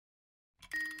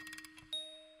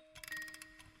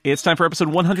It's time for episode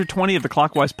 120 of the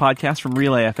Clockwise podcast from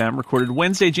Relay FM, recorded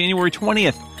Wednesday, January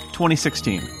 20th,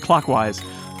 2016. Clockwise,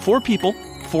 4 people,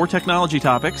 4 technology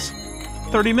topics,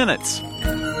 30 minutes.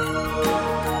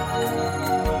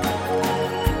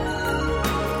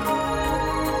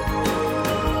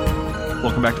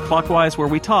 Welcome back to Clockwise, where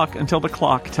we talk until the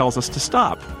clock tells us to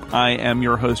stop. I am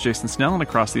your host, Jason Snell, and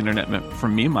across the internet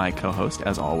from me, my co-host,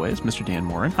 as always, Mr. Dan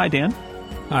Morin. Hi, Dan.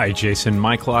 Hi, Jason.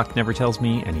 My clock never tells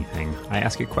me anything. I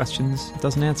ask it questions, it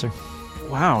doesn't answer.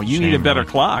 Wow, you need a better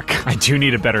clock. I do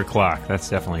need a better clock. That's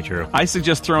definitely true. I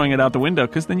suggest throwing it out the window,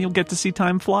 because then you'll get to see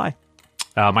time fly.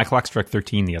 My clock struck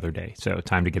 13 the other day, so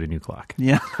time to get a new clock.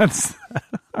 Yeah, that's...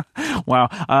 Wow.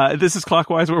 This is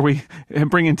Clockwise, where we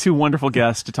bring in 2 wonderful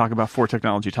guests to talk about 4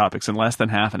 technology topics in less than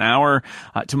half an hour.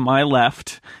 To my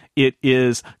left, it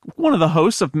is one of the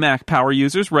hosts of Mac Power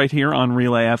Users right here on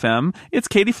Relay FM. It's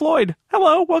Katie Floyd.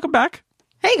 Hello, welcome back.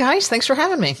 Hey guys, thanks for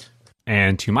having me.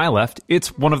 And to my left,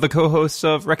 it's one of the co-hosts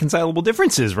of Reconcilable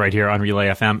Differences right here on Relay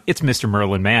FM. It's Mr.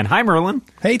 Merlin Mann. Hi, Merlin.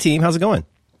 Hey, team. How's it going?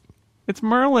 It's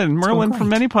Merlin. Merlin from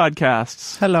many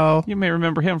podcasts. Hello. You may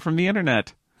remember him from the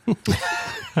internet. Or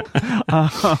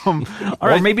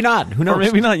maybe not. Who knows? Or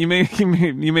maybe not. You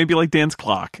may be like Dan's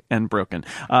clock and broken.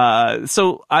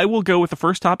 So I will go with the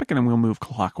first topic, and then we'll move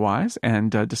clockwise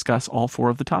and discuss all 4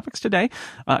 of the topics today.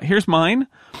 Here's mine.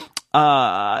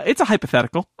 It's a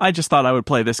hypothetical. I just thought I would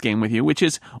play this game with you, which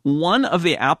is one of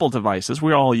the Apple devices.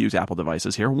 We all use Apple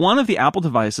devices here. One of the Apple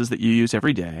devices that you use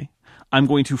every day, I'm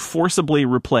going to forcibly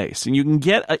replace. And you can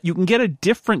get a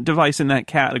different device in that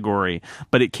category,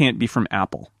 but it can't be from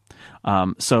Apple.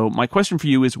 So my question for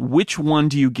you is, which one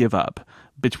do you give up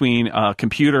between a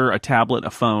computer, a tablet, a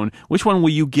phone? Which one will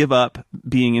you give up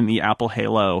being in the Apple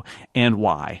Halo, and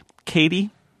why? Katie?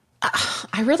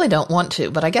 I really don't want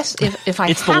to, but I guess if I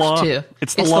it's have the law. to,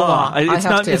 it's the law.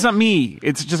 It's not me.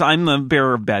 It's just I'm the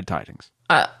bearer of bad tidings.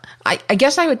 I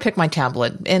guess I would pick my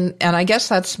tablet, and I guess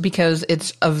that's because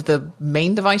it's of the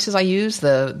main devices I use,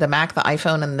 the Mac, the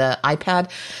iPhone, and the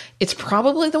iPad. It's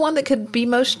probably the one that could be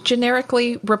most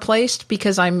generically replaced,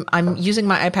 because I'm using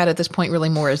my iPad at this point really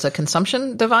more as a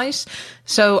consumption device.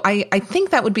 So I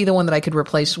think that would be the one that I could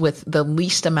replace with the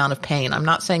least amount of pain. I'm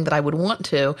not saying that I would want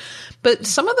to, but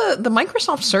some of the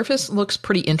Microsoft Surface looks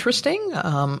pretty interesting.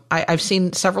 I've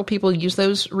seen several people use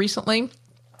those recently.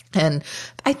 And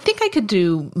I think I could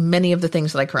do many of the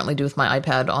things that I currently do with my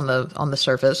iPad on the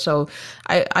Surface. So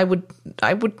I would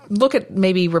look at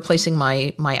maybe replacing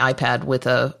my iPad with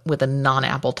a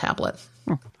non-Apple tablet.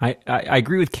 I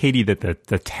agree with Katie that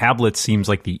the tablet seems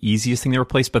like the easiest thing to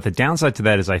replace, but the downside to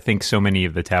that is I think so many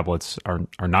of the tablets are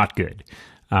not good.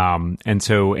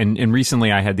 And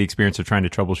recently I had the experience of trying to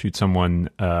troubleshoot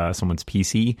someone's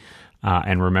PC.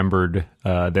 And remembered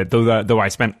that though I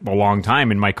spent a long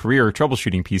time in my career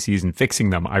troubleshooting PCs and fixing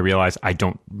them, I realized I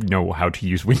don't know how to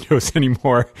use Windows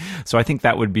anymore. So I think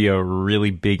that would be a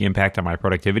really big impact on my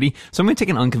productivity. So I'm going to take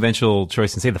an unconventional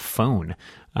choice and say the phone.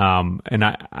 And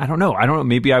I don't know.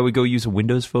 Maybe I would go use a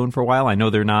Windows phone for a while. I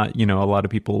know they're not, a lot of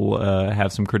people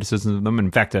have some criticisms of them. In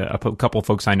fact, a couple of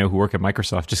folks I know who work at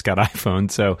Microsoft just got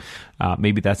iPhone. So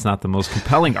maybe that's not the most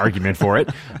compelling argument for it.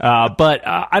 But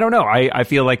I don't know. I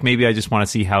feel like maybe I just want to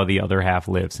see how the other half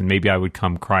lives. And maybe I would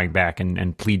come crying back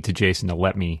and plead to Jason to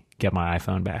let me get my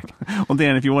iPhone back. Well,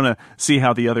 Dan, if you want to see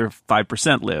how the other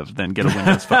 5% live, then get a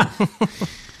Windows phone.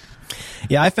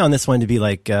 Yeah, I found this one to be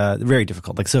very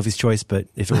difficult, like Sophie's Choice, but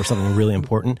if it were something really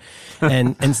important.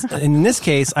 And in this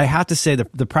case, I have to say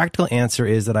the practical answer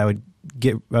is that I would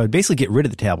basically get rid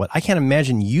of the tablet. I can't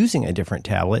imagine using a different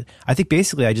tablet. I think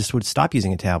basically I just would stop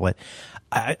using a tablet.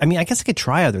 I mean, I guess I could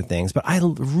try other things, but I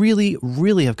really,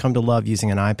 really have come to love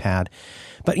using an iPad.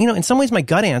 But, in some ways my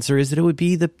gut answer is that it would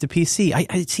be the PC.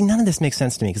 I see, none of this makes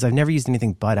sense to me because I've never used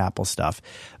anything but Apple stuff.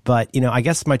 But, I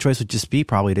guess my choice would just be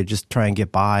probably to just try and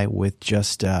get by with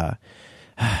just my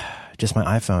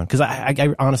iPhone. Because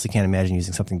I honestly can't imagine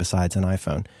using something besides an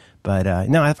iPhone. But,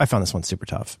 no, I found this one super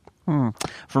tough.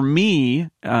 For me,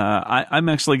 I'm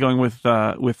actually going with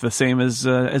the same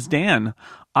as Dan.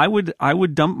 I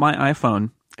would dump my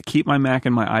iPhone, keep my Mac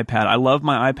and my iPad. I love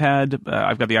my iPad.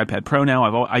 I've got the iPad Pro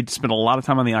now. I spend a lot of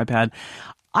time on the iPad.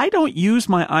 I don't use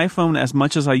my iPhone as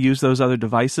much as I use those other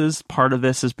devices. Part of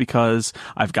this is because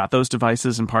I've got those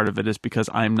devices, and part of it is because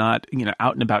I'm not,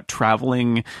 out and about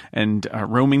traveling and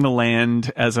roaming the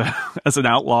land as an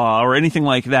outlaw or anything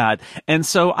like that. And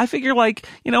so I figure,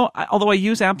 although I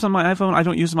use apps on my iPhone, I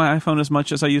don't use my iPhone as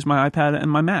much as I use my iPad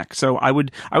and my Mac. So I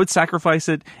would sacrifice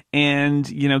it and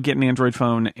get an Android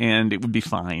phone, and it would be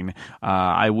fine.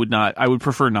 I would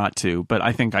prefer not to, but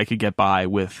I think I could get by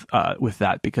with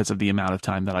that because of the amount of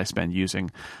time time that I spend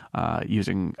using.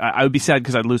 I would be sad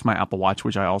because I'd lose my Apple Watch,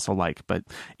 which I also like, but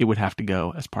it would have to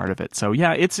go as part of it. So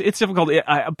yeah, it's difficult.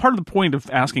 Part of the point of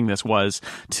asking this was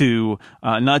to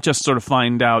not just sort of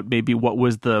find out maybe what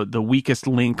was the weakest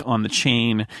link on the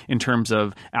chain in terms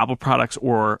of Apple products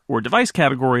or device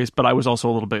categories, but I was also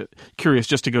a little bit curious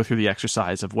just to go through the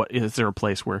exercise of what is there a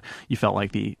place where you felt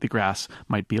like the grass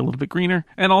might be a little bit greener,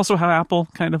 and also how Apple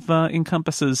kind of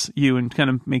encompasses you and kind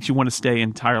of makes you want to stay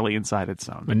entirely inside its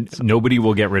own. And nobody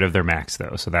will get rid of their Macs,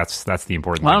 though, so that's the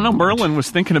important well, thing. I don't know. Merlin was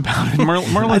thinking about it.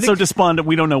 Merlin's so despondent,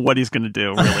 we don't know what he's going to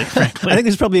do, really, frankly. I think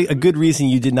there's probably a good reason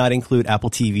you did not include Apple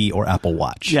TV or Apple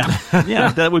Watch. Yeah,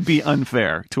 that would be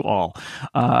unfair to all.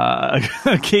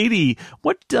 Katie,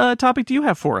 what topic do you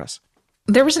have for us?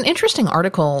 There was an interesting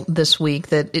article this week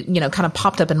that kind of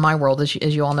popped up in my world. As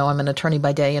you all know, I'm an attorney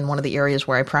by day, and one of the areas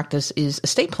where I practice is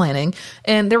estate planning.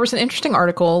 And there was an interesting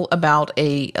article about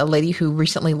a lady who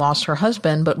recently lost her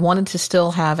husband, but wanted to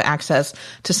still have access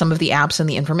to some of the apps and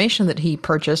the information that he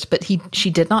purchased, but she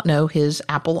did not know his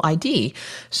Apple ID.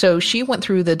 So she went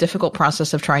through the difficult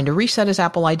process of trying to reset his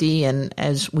Apple ID, and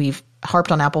as we've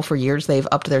harped on Apple for years, they've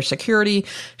upped their security.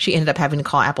 She ended up having to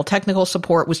call Apple technical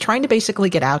support, was trying to basically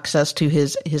get access to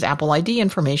his Apple ID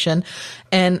information.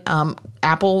 And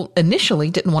Apple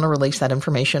initially didn't want to release that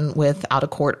information without a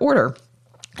court order.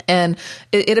 And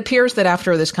it appears that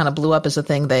after this kind of blew up as a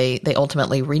thing, they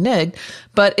ultimately reneged.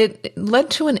 But it led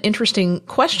to an interesting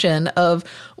question of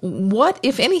what,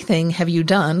 if anything, have you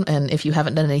done? And if you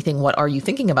haven't done anything, what are you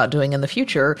thinking about doing in the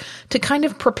future to kind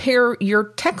of prepare your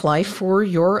tech life for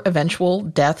your eventual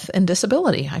death and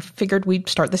disability? I figured we'd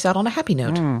start this out on a happy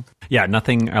note. Yeah,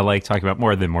 nothing I like talking about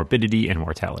more than morbidity and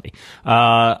mortality.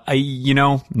 Not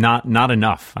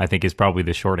enough, I think, is probably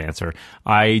the short answer.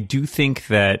 I do think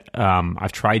that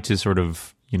I've tried to sort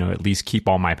of, at least keep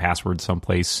all my passwords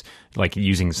someplace, like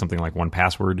using something like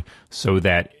 1Password, so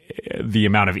that the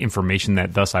amount of information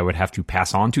that thus I would have to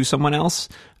pass on to someone else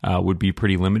would be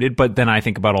pretty limited. But then I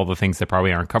think about all the things that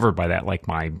probably aren't covered by that, like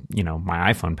my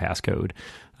iPhone passcode.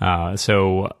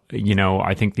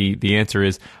 I think the answer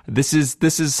is this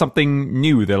is something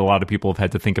new that a lot of people have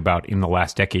had to think about in the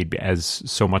last decade, as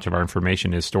so much of our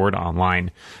information is stored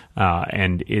online.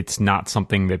 And it's not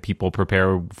something that people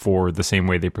prepare for the same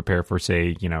way they prepare for,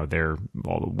 say, where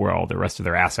all the rest of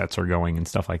their assets are going and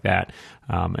stuff like that.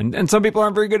 And some people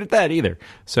aren't very good at that either.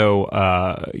 So,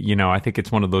 I think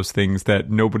it's one of those things that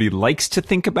nobody likes to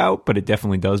think about, but it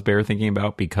definitely does bear thinking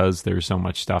about, because there's so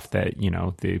much stuff that,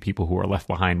 the people who are left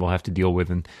behind will have to deal with.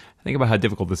 And think about how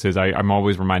difficult this is. I'm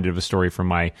always reminded of a story from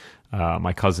my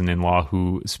cousin-in-law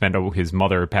who his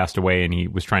mother passed away, and he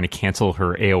was trying to cancel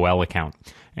her AOL account.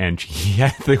 And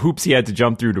the hoops he had to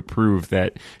jump through to prove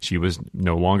that she was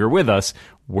no longer with us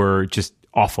were just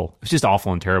awful. It's just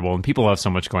awful and terrible. And people have so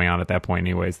much going on at that point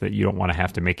anyways that you don't want to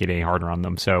have to make it any harder on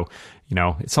them. So,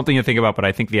 it's something to think about. But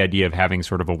I think the idea of having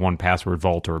sort of a 1Password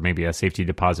vault, or maybe a safety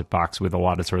deposit box with a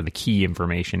lot of sort of the key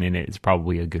information in it, is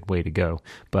probably a good way to go.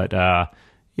 But,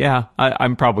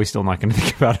 I'm probably still not going to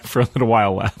think about it for a little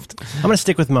while left. I'm going to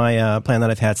stick with my plan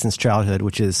that I've had since childhood,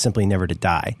 which is simply never to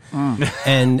die.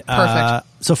 And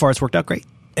so far it's worked out great.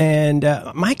 And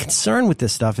my concern with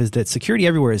this stuff is that security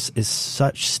everywhere is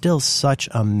still such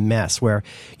a mess, where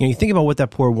you think about what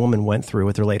that poor woman went through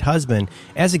with her late husband,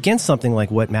 as against something like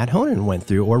what Matt Honan went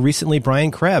through, or recently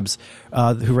Brian Krebs,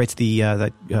 who writes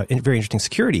that very interesting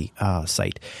security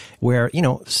site, where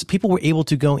people were able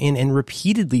to go in and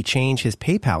repeatedly change his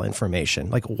PayPal information.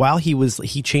 Like while he would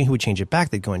change it back,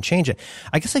 they'd go and change it.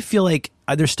 I guess I feel like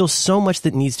there's still so much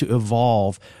that needs to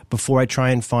evolve before I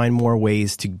try and find more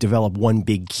ways to develop one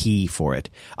big key for it.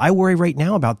 I worry right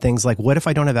now about things like, what if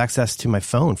I don't have access to my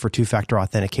phone for two-factor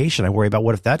authentication? I worry about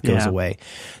what if that goes away.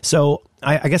 So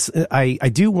I guess I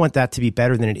do want that to be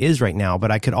better than it is right now,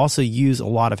 but I could also use a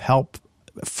lot of help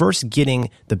first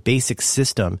getting the basic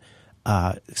system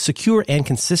secure and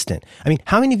consistent. I mean,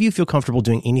 how many of you feel comfortable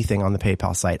doing anything on the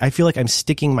PayPal site? I feel like I'm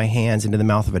sticking my hands into the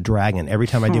mouth of a dragon every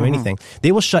time I do anything.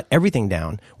 They will shut everything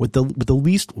down with the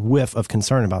least whiff of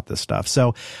concern about this stuff.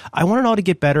 So I want it all to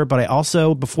get better, but I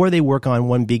also, before they work on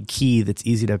one big key that's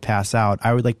easy to pass out,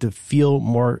 I would like to feel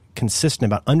more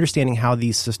consistent about understanding how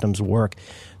these systems work,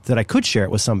 that I could share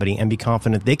it with somebody and be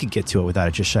confident they could get to it without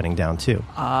it just shutting down too.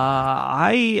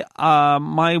 My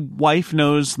wife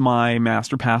knows my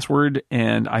master password,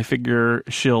 and I figure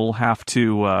she'll have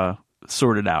to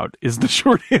sort it out, is the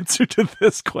short answer to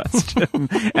this question.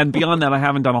 And beyond that, I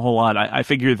haven't done a whole lot. I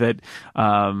figure that,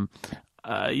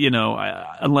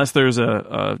 unless there's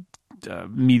a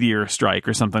meteor strike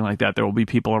or something like that, there will be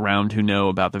people around who know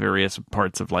about the various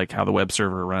parts of like how the web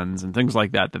server runs and things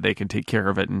like that they can take care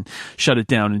of it and shut it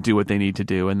down and do what they need to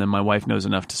do. And then my wife knows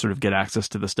enough to sort of get access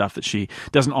to the stuff that she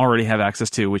doesn't already have access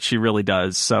to, which she really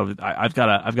does. So I've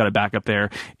got a backup there.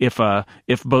 If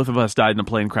both of us died in a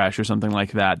plane crash or something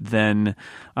like that, then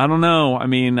I don't know. I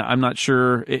mean, I'm not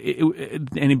sure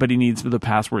anybody needs the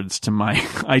passwords to my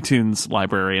iTunes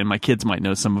library, and my kids might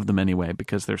know some of them anyway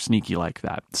because they're sneaky like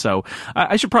that. So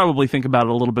I should probably think about it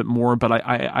a little bit more. But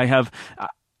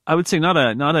I would say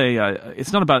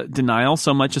it's not about denial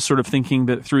so much as sort of thinking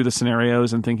that through the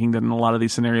scenarios and thinking that in a lot of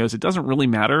these scenarios, it doesn't really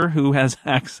matter who has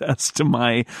access to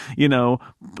my,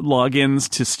 logins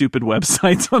to stupid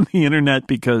websites on the internet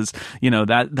because,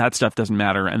 that stuff doesn't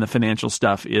matter. And the financial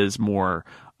stuff is more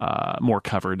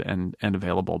covered and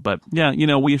available. But yeah,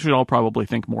 we should all probably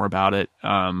think more about it,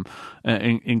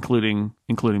 including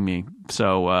me.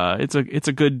 So it's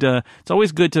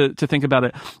always good to think about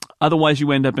it. Otherwise,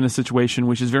 you end up in a situation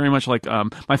which is very much like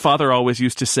my father always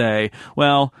used to say,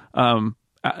 well,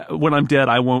 when I'm dead,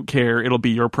 I won't care. It'll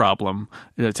be your problem,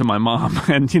 to my mom.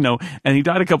 And he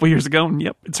died a couple years ago, and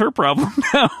yep, it's her problem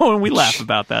now. And we laugh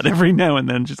about that every now and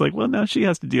then. She's like, well, now she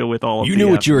has to deal with all of You knew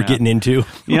what you were getting into.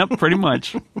 Yep, pretty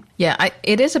much. Yeah,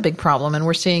 it is a big problem, and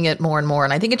we're seeing it more and more.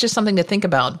 And I think it's just something to think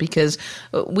about because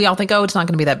we all think, oh, it's not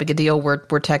going to be that big a deal. We're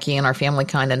techie, and our family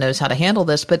kind of knows how to handle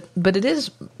this. But it is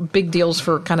big deals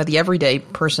for kind of the everyday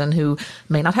person who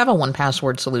may not have a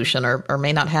 1Password solution or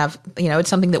may not have, it's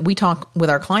something that we talk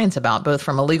with our clients about, both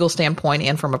from a legal standpoint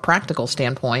and from a practical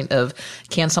standpoint of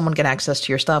can someone get access to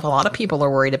your stuff? A lot of people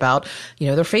are worried about,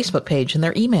 their Facebook page and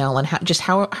their email and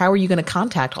how are you going to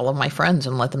contact all of my friends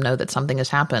and let them know that something has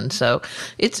happened? So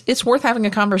it's worth having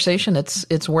a conversation.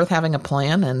 It's worth having a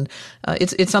plan, and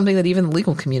it's something that even the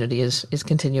legal community is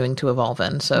continuing to evolve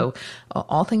in. So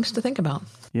all things to think about.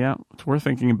 Yeah, it's worth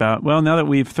thinking about. Well, now that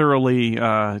we've thoroughly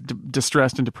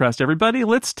distressed and depressed everybody,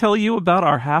 let's tell you about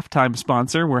our halftime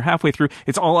sponsor. We're halfway through.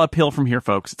 It's all uphill from here,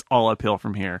 folks. It's all uphill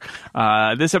from here.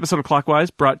 This episode of Clockwise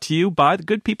brought to you by the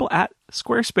good people at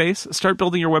Squarespace. Start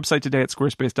building your website today at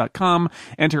squarespace.com.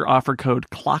 Enter offer code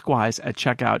Clockwise at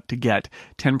checkout to get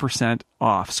 10%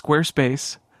 off.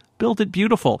 Squarespace. Build it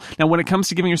beautiful. Now, when it comes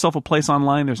to giving yourself a place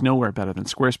online, there's nowhere better than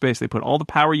Squarespace. They put all the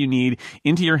power you need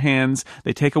into your hands.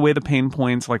 They take away the pain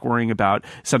points like worrying about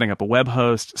setting up a web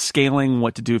host, scaling,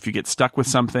 what to do if you get stuck with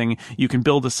something. You can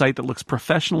build a site that looks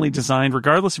professionally designed,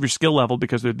 regardless of your skill level,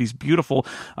 because they're these beautiful,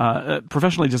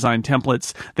 professionally designed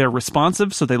templates. They're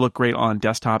responsive, so they look great on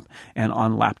desktop and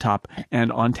on laptop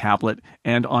and on tablet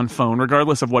and on phone,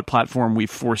 regardless of what platform we've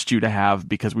forced you to have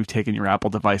because we've taken your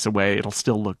Apple device away. It'll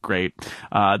still look great.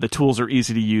 The tools are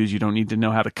easy to use. You don't need to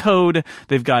know how to code.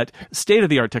 They've got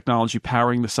state-of-the-art technology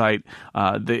powering the site.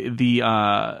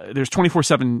 There's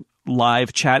 24/7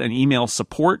 live chat and email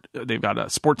support. They've got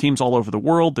support teams all over the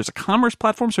world. There's a commerce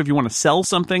platform, so if you want to sell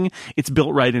something, it's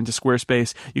built right into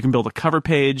Squarespace. You can build a cover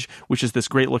page, which is this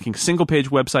great-looking single-page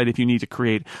website if you need to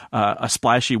create a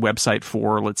splashy website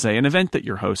for, let's say, an event that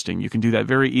you're hosting. You can do that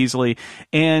very easily.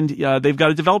 And they've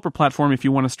got a developer platform if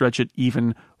you want to stretch it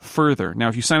even further. Now,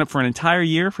 if you sign up for an entire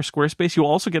year for Squarespace, you'll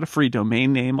also get a free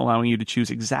domain name, allowing you to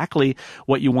choose exactly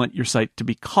what you want your site to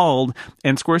be called.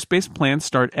 And Squarespace plans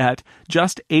start at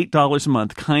just $8 a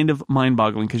month. Kind of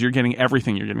mind-boggling because you're getting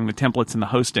everything. You're getting the templates and the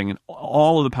hosting and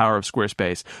all of the power of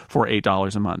Squarespace for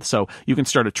 $8 a month. So you can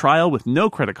start a trial with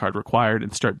no credit card required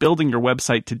and start building your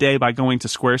website today by going to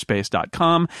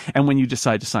squarespace.com. And when you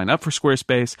decide to sign up for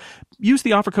Squarespace, use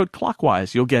the offer code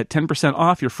Clockwise. You'll get 10%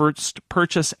 off your first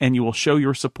purchase, and you will show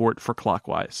your support for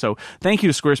Clockwise. So thank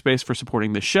you to Squarespace for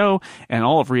supporting this show and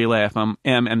all of Relay FM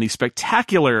and the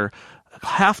spectacular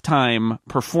halftime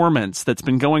performance that's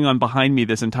been going on behind me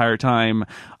this entire time.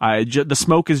 The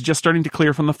smoke is just starting to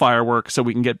clear from the fireworks so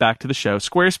we can get back to the show.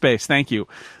 Squarespace, thank you.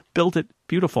 Built it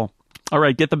beautiful. All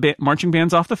right, get the marching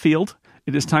bands off the field.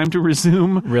 It is time to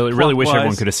resume. Really wish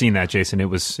everyone could have seen that, Jason. It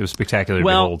was spectacular to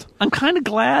behold. I'm kind of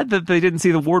glad that they didn't see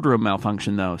the wardrobe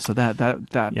malfunction, though. So that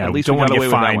yeah, at least don't we got want to away get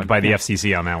with that fined one. by the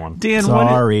FCC on that one. Dan,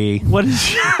 sorry. What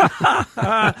is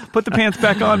put the pants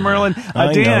back on, Merlin.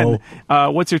 Dan,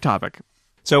 what's your topic?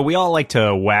 So we all like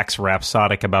to wax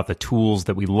rhapsodic about the tools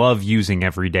that we love using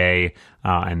every day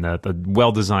and the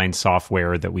well-designed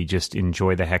software that we just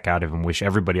enjoy the heck out of and wish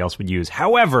everybody else would use.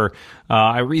 However,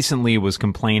 I recently was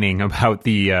complaining about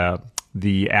the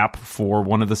the app for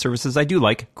one of the services I do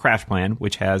like, CrashPlan,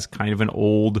 which has kind of an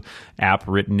old app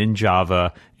written in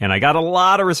Java. And I got a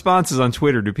lot of responses on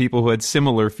Twitter to people who had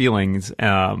similar feelings,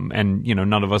 and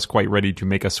none of us quite ready to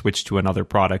make a switch to another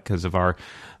product because of our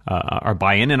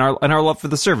buy-in and our love for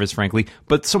the service, frankly.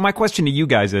 But so my question to you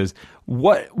guys is,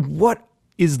 what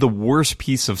is the worst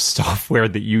piece of software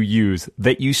that you use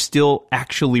that you still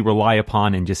actually rely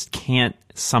upon and just can't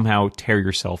somehow tear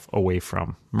yourself away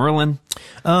from? Merlin?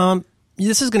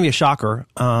 This is going to be a shocker.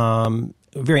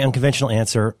 Very unconventional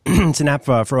answer. It's an app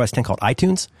for OS X called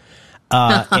iTunes.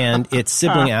 And it's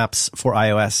sibling apps for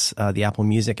iOS, the Apple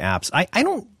Music apps.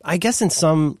 I guess in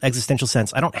some existential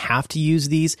sense, I don't have to use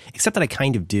these, except that I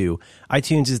kind of do.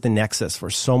 iTunes is the nexus for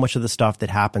so much of the stuff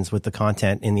that happens with the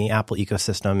content in the Apple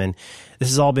ecosystem. And this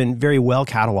has all been very well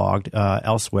cataloged,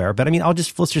 elsewhere. But I mean,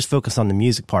 let's just focus on the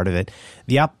music part of it.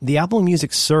 The Apple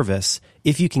Music service,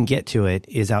 if you can get to it,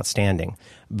 is outstanding.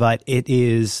 But it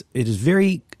is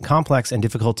very complex and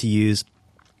difficult to use.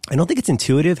 I don't think it's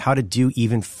intuitive how to do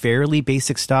even fairly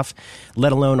basic stuff,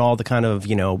 let alone all the kind of,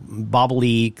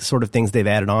 bobbly sort of things they've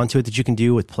added onto it that you can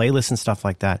do with playlists and stuff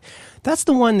like that. That's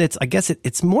the one that's, I guess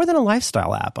it's more than a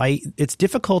lifestyle app. It's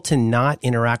difficult to not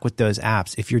interact with those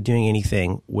apps if you're doing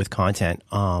anything with content,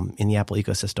 in the Apple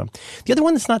ecosystem. The other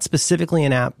one that's not specifically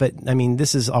an app, but I mean,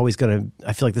 this is always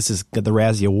I feel like this is the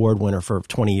Razzie Award winner for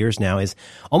 20 years now, is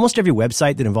almost every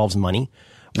website that involves money.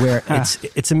 Where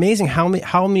it's amazing how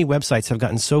many websites have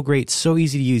gotten so great, so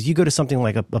easy to use. You go to something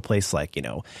like a place like,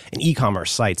 an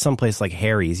e-commerce site, someplace like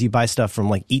Harry's. You buy stuff from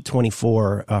like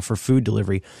Eat24 for food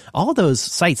delivery. All those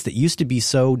sites that used to be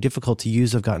so difficult to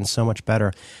use have gotten so much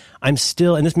better. I'm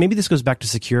still, and maybe this goes back to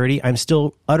security, I'm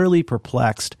still utterly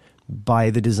perplexed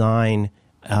by the design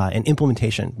and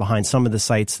implementation behind some of the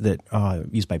sites that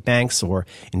used by banks or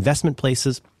investment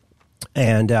places.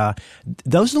 And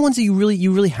those are the ones that you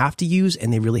really have to use,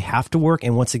 and they really have to work.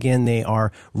 And once again, they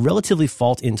are relatively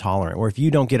fault intolerant, or if you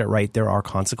don't get it right, there are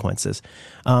consequences.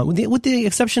 With the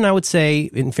exception, I would say,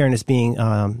 in fairness, being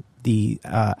the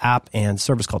app and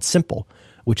service called Simple,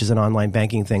 which is an online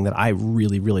banking thing that I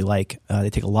really, really like.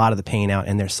 They take a lot of the pain out,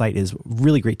 and their site is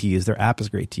really great to use. Their app is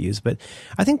great to use. But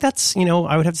I think that's,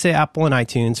 I would have to say Apple and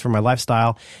iTunes for my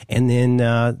lifestyle, and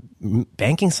then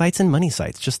banking sites and money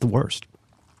sites, just the worst.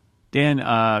 Dan,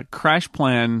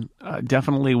 CrashPlan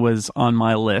definitely was on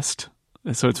my list.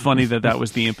 So it's funny that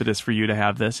was the impetus for you to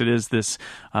have this. It is this,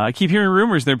 I keep hearing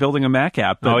rumors they're building a Mac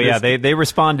app. They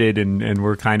responded and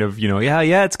we're kind of,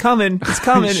 it's coming. It's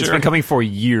coming. Sure. It's been coming for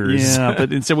years. Yeah,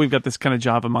 but instead we've got this kind of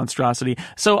Java monstrosity.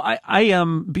 So I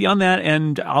am beyond that,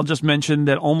 and I'll just mention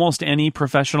that almost any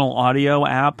professional audio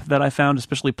app that I found,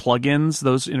 especially plugins,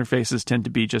 those interfaces tend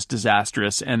to be just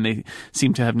disastrous, and they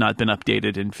seem to have not been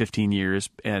updated in 15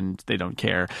 years, and they don't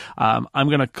care. I'm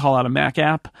going to call out a Mac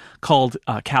app called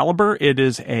Calibre. It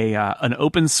is an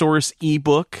open source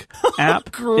ebook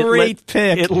app. Great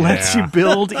pick. It lets you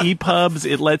build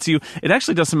EPUBs. It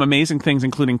actually does some amazing things,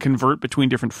 including convert between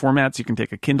different formats. You can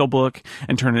take a Kindle book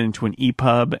and turn it into an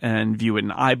EPUB and view it in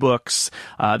iBooks.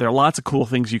 There are lots of cool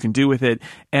things you can do with it.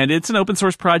 And it's an open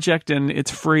source project, and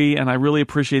it's free. And I really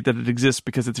appreciate that it exists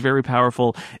because it's very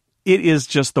powerful. It is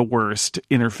just the worst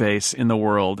interface in the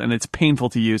world, and it's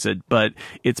painful to use it, but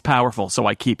it's powerful, so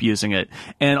I keep using it.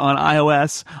 And on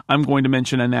iOS, I'm going to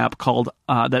mention an app called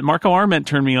that Marco Arment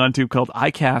turned me on to called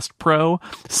iCast Pro.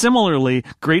 Similarly,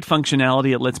 great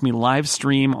functionality. It lets me live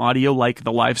stream audio like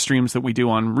the live streams that we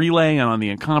do on Relay and on The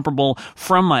Incomparable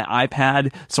from my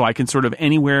iPad, so I can sort of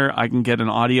anywhere I can get an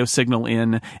audio signal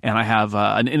in, and I have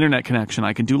an internet connection.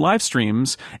 I can do live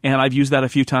streams, and I've used that a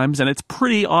few times, and it's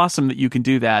pretty awesome that you can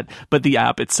do that. But the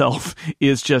app itself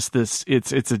is just this,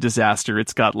 it's a disaster.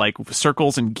 It's got like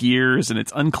circles and gears, and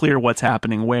it's unclear what's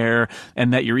happening where,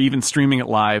 and that you're even streaming it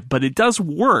live, but it does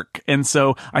work. And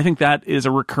so I think that is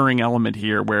a recurring element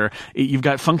here where you've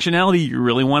got functionality you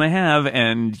really want to have,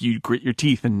 and you grit your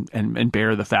teeth and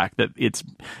bear the fact that it's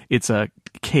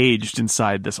caged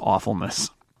inside this awfulness.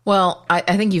 Well,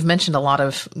 I think you've mentioned a lot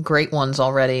of great ones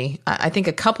already. I think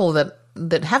a couple that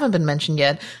haven't been mentioned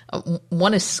yet.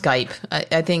 One is Skype.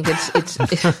 I think it's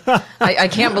I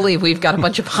can't believe we've got a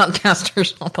bunch of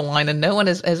podcasters on the line and no one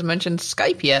has mentioned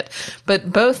Skype yet. But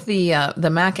both the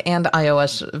Mac and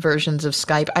iOS versions of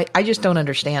Skype, I just don't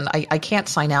understand. I can't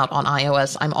sign out on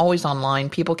iOS. I'm always online.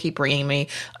 People keep ringing me.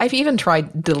 I've even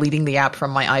tried deleting the app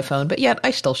from my iPhone, but yet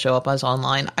I still show up as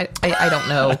online. I don't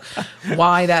know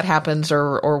why that happens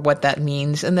or what that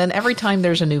means. And then every time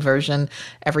there's a new version,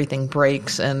 everything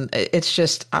breaks, and it's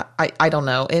just, I don't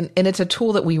know. And it's a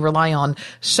tool that we rely on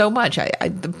so much.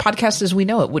 The podcast as we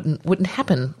know it wouldn't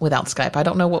happen without Skype. I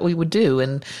don't know what we would do.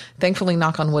 And thankfully,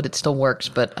 knock on wood, it still works.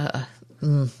 But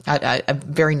I'm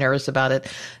very nervous about it.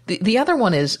 The other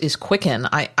one is Quicken.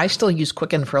 I still use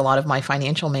Quicken for a lot of my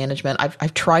financial management.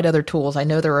 I've tried other tools. I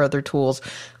know there are other tools.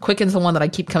 Quicken's the one that I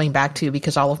keep coming back to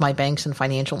because all of my banks and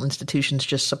financial institutions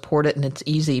just support it and it's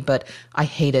easy, but I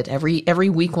hate it. Every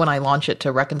week when I launch it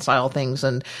to reconcile things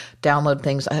and download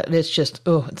things, it's just,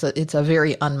 it's a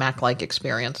very un-Mac-like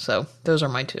experience. So those are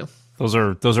my two.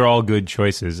 Those are all good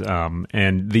choices.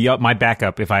 And my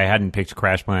backup, if I hadn't picked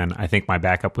CrashPlan, I think my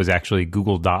backup was actually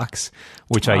Google Docs,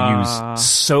 which I use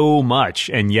so much,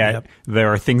 and yet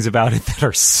there are things about it that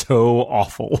are so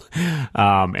awful.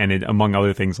 And it, among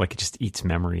other things, like it just eats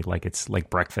memory, like it's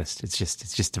like breakfast. It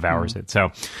just devours it.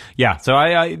 So yeah. So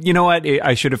I you know what?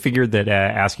 I should have figured that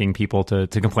asking people to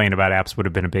complain about apps would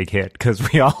have been a big hit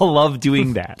because we all love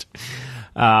doing that.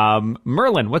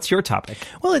 Merlin, what's your topic?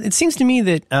 Well, it seems to me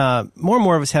that more and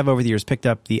more of us have over the years picked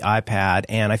up the iPad,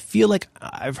 and I feel like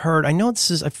I feel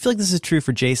like this is true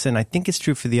for Jason. I think it's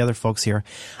true for the other folks here.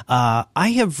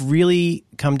 I have really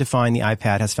come to find the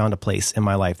iPad has found a place in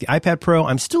my life. The iPad Pro,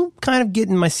 I'm still kind of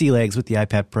getting my sea legs with the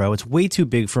iPad Pro. It's way too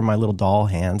big for my little doll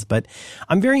hands, but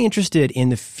I'm very interested in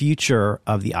the future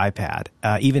of the iPad,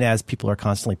 even as people are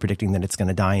constantly predicting that it's going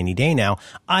to die any day now.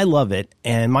 I love it,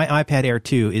 and my iPad Air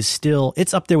 2 is still,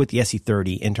 it's up there with the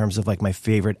SE30 in terms of like my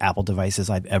favorite Apple devices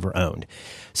I've ever owned.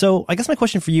 So I guess my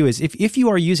question for you is, if you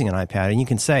are using an iPad, and you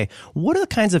can say, what are the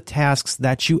kinds of tasks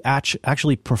that you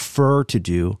actually prefer to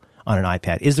do on an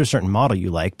iPad? Is there a certain model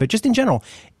you like? But just in general,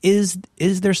 is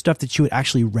there stuff that you would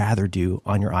actually rather do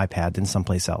on your iPad than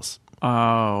someplace else?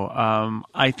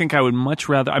 I think I'd much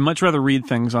rather read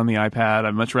things on the iPad.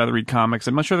 I'd much rather read comics.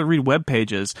 I'd much rather read web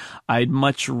pages. I'd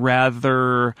much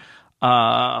rather,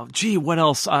 what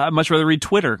else? I'd much rather read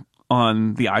Twitter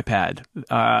on the iPad.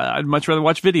 I'd much rather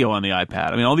watch video on the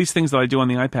iPad. I mean, all these things that I do on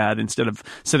the iPad instead of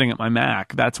sitting at my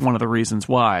Mac, that's one of the reasons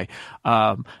why.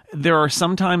 There are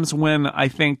some times when I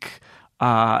think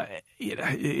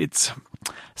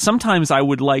sometimes I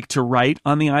would like to write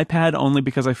on the iPad only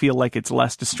because I feel like it's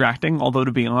less distracting. Although,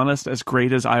 to be honest, as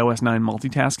great as iOS 9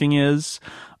 multitasking is,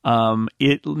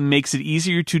 it makes it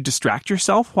easier to distract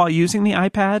yourself while using the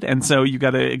iPad. And so you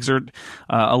got to exert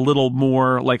a little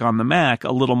more, like on the Mac,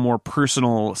 a little more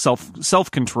personal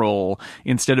self-control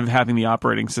instead of having the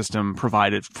operating system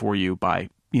provide it for you by,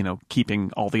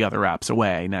 keeping all the other apps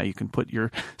away. Now you can put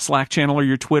your Slack channel or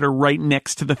your Twitter right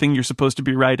next to the thing you're supposed to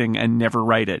be writing and never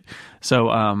write it.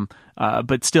 So,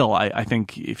 but still, I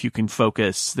think if you can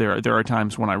focus, there are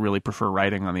times when I really prefer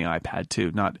writing on the iPad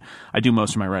too. I do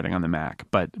most of my writing on the Mac,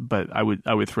 but I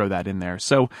would throw that in there.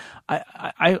 So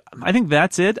I think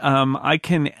that's it. I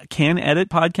can edit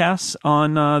podcasts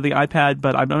on the iPad,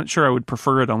 but I'm not sure I would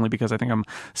prefer it only because I think I'm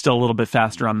still a little bit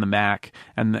faster on the Mac,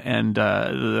 and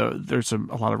there's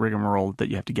a lot of rigmarole that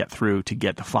you have to get through to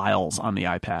get the files on the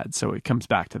iPad. So it comes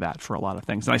back to that for a lot of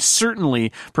things. And I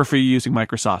certainly prefer using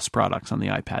Microsoft's products on the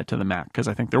iPad to the Mac because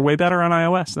I think they're way better on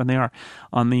iOS than they are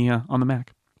on the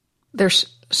Mac.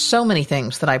 There's so many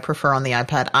things that I prefer on the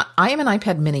iPad. I am an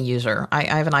iPad mini user. I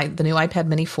have the new iPad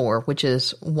mini 4, which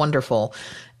is wonderful.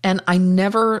 And I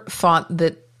never thought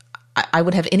that I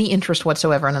would have any interest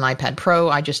whatsoever in an iPad Pro.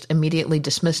 I just immediately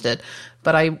dismissed it.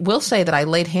 But I will say that I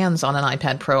laid hands on an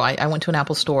iPad Pro. I went to an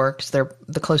Apple store because they're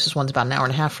the closest one's about an hour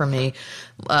and a half from me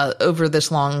over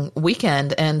this long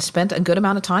weekend, and spent a good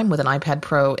amount of time with an iPad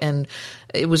Pro. And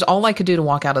it was all I could do to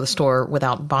walk out of the store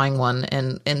without buying one,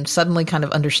 and suddenly kind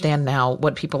of understand now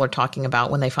what people are talking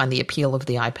about when they find the appeal of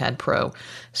the iPad Pro.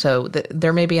 So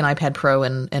there may be an iPad Pro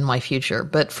in my future.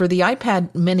 But for the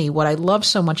iPad mini, what I love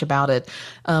so much about it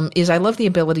is I love the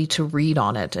ability to read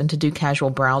on it and to do casual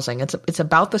browsing. It's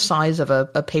about the size of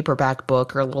a paperback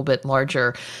book or a little bit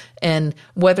larger. And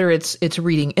whether it's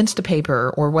reading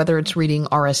Instapaper or whether it's reading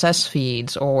RSS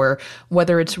feeds or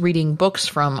whether it's reading books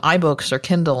from iBooks or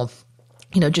Kindle,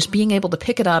 just being able to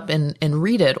pick it up and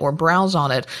read it or browse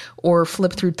on it or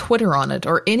flip through Twitter on it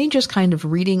or any just kind of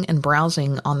reading and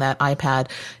browsing on that iPad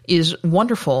is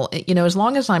wonderful. As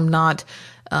long as I'm not,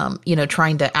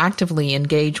 trying to actively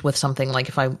engage with something, like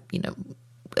if I,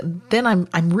 then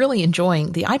I'm really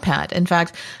enjoying the iPad. In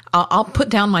fact, I'll put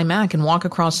down my Mac and walk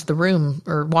across the room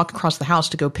or walk across the house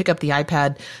to go pick up the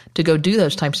iPad to go do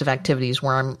those types of activities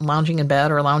where I'm lounging in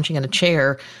bed or lounging in a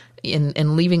chair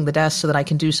and leaving the desk so that I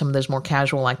can do some of those more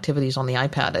casual activities on the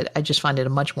iPad. I just find it a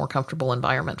much more comfortable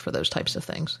environment for those types of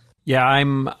things. Yeah,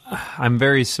 I'm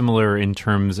very similar in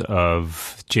terms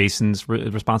of Jason's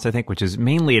response, I think, which is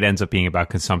mainly it ends up being about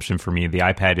consumption for me. The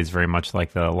iPad is very much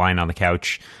like the lying on the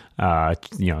couch,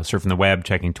 surfing the web,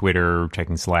 checking Twitter,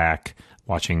 checking Slack,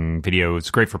 watching videos. It's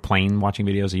great for plain watching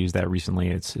videos. I used that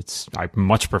recently. I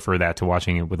much prefer that to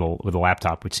watching it with a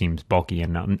laptop, which seems bulky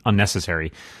and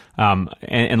unnecessary.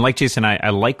 And like Jason, I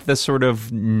like the sort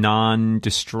of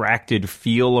non-distracted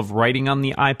feel of writing on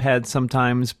the iPad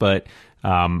sometimes, but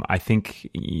I think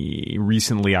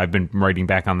recently I've been writing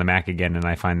back on the Mac again, and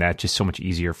I find that just so much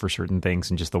easier for certain things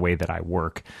and just the way that I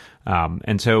work.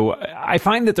 And so I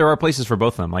find that there are places for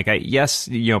both of them. Like,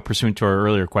 pursuant to our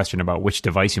earlier question about which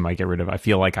device you might get rid of, I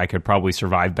feel like I could probably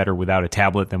survive better without a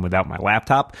tablet than without my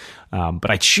laptop. But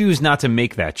I choose not to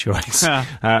make that choice.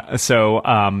 So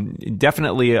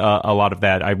definitely a lot of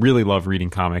that. I really love reading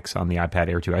comics on the iPad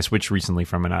Air 2. I switched recently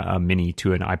from a Mini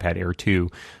to an iPad Air 2.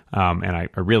 And I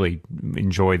really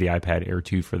enjoy the iPad Air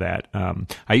 2 for that.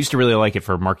 I used to really like it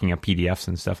for marking up PDFs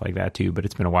and stuff like that too, but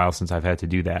it's been a while since I've had to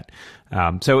do that.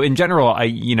 So in general,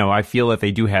 I feel that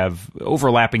they do have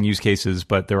overlapping use cases,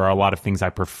 but there are a lot of things I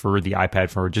prefer the iPad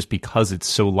for just because it's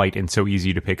so light and so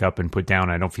easy to pick up and put down.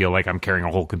 I don't feel like I'm carrying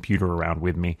a whole computer around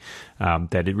with me.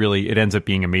 That it ends up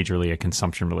being a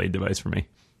consumption related device for me.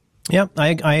 Yeah,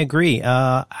 I agree.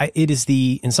 It is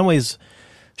in some ways,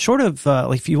 short of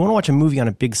like if you want to watch a movie on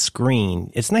a big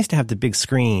screen, it's nice to have the big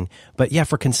screen. But yeah,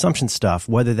 for consumption stuff,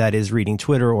 whether that is reading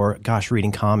Twitter or,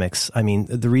 reading comics, I mean,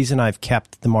 the reason I've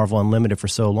kept the Marvel Unlimited for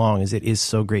so long is it is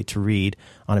so great to read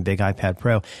on a big iPad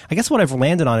Pro. I guess what I've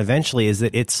landed on eventually is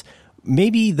that it's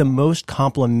maybe the most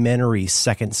complementary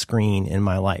second screen in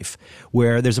my life,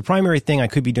 where there's a primary thing I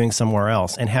could be doing somewhere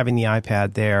else, and having the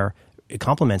iPad there, it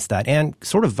complements that, and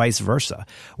sort of vice versa,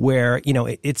 where,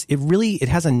 it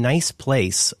has a nice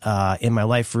place in my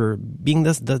life for being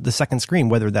the second screen,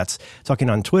 whether that's talking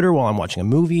on Twitter while I'm watching a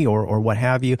movie or what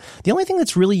have you. The only thing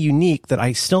that's really unique that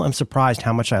I still am surprised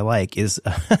how much I like is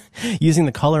using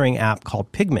the coloring app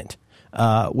called Pigment.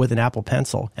 With an Apple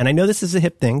Pencil. And I know this is a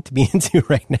hip thing to be into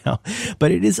right now, but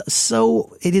it is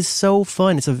so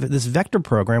fun. It's this vector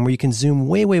program where you can zoom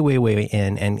way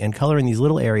in and color in these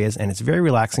little areas, and it's very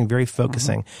relaxing, very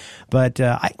focusing. Mm-hmm. But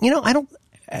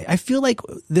I feel like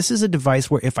this is a device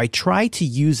where if I try to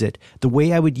use it the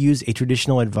way I would use a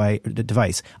traditional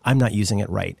device, I'm not using it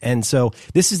right. And so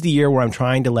this is the year where I'm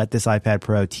trying to let this iPad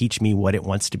Pro teach me what it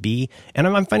wants to be. And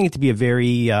I'm finding it to be a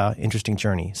very interesting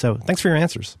journey. So thanks for your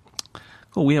answers.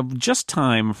 Cool. We have just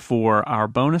time for our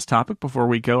bonus topic before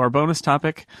we go. Our bonus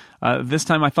topic, this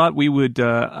time I thought we would,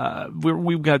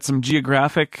 we've got some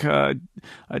geographic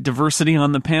diversity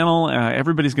on the panel.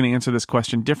 Everybody's going to answer this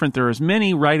question different. There are as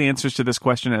many right answers to this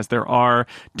question as there are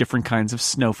different kinds of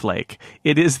snowflake.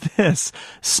 It is this.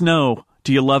 Snow.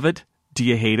 Do you love it? Do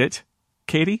you hate it?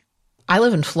 Katie? I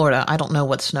live in Florida. I don't know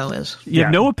what snow is. You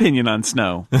have no opinion on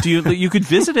snow. You could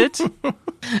visit it.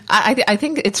 I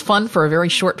think it's fun for a very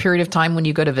short period of time when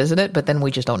you go to visit it, but then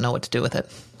we just don't know what to do with it.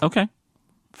 Okay.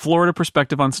 Florida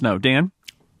perspective on snow. Dan?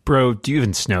 Bro, do you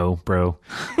even snow, bro?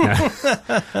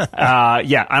 I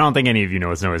don't think any of you know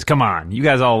what snow is. Come on. You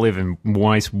guys all live in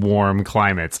nice, warm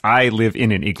climates. I live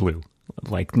in an igloo,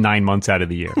 like 9 months out of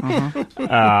the year.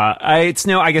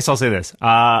 Snow, I guess I'll say this.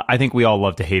 I think we all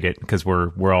love to hate it because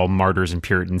we're all martyrs and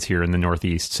Puritans here in the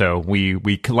Northeast. So we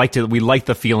like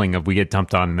the feeling of we get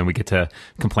dumped on and then we get to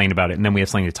complain about it, and then we have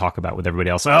something to talk about with everybody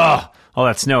else. Oh,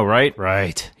 that's snow, right?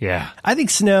 Right. Yeah. I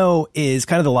think snow is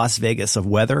kind of the Las Vegas of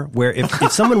weather, where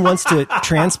if someone wants to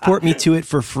transport me to it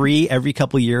for free every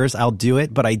couple of years, I'll do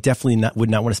it. But I definitely would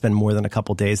not want to spend more than a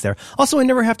couple days there. Also, I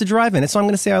never have to drive in it, so I'm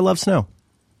going to say I love snow.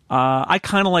 I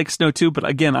kind of like snow too, but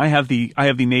again, I have the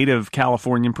native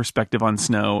Californian perspective on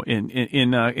snow.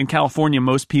 In California,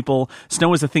 most people,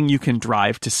 snow is a thing you can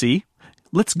drive to see.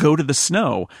 Let's go to the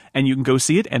snow, and you can go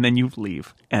see it, and then you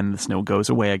leave, and the snow goes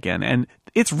away again. And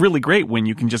it's really great when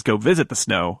you can just go visit the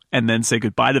snow and then say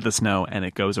goodbye to the snow, and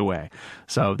it goes away.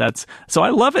 So I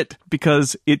love it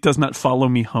because it does not follow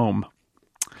me home.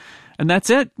 And that's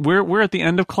it. We're at the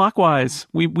end of Clockwise.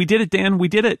 We did it, Dan. We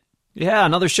did it. Yeah,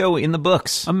 another show in the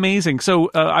books. Amazing. So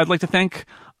I'd like to thank,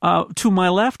 to my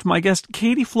left, my guest,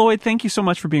 Katie Floyd. Thank you so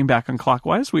much for being back on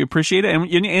Clockwise. We appreciate it.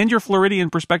 And your Floridian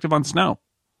perspective on snow.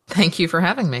 Thank you for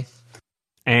having me.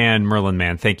 And Merlin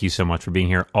Mann, thank you so much for being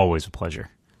here. Always a pleasure.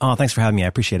 Oh, thanks for having me. I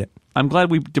appreciate it. I'm glad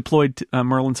we deployed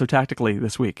Merlin so tactically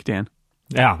this week, Dan.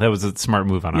 Yeah, that was a smart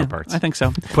move on our parts. I think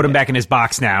so. Put him back in his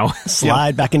box now.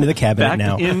 Slide back into the cabinet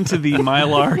now. Back into the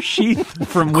Mylar sheath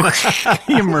from which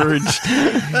he emerged.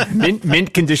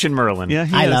 Mint condition Merlin. Yeah,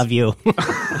 I love you.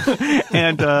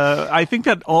 And I think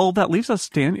that all that leaves us,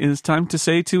 Dan, is time to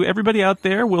say to everybody out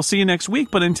there, we'll see you next week.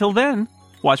 But until then,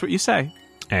 watch what you say.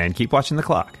 And keep watching the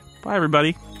clock. Bye,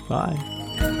 everybody. Bye.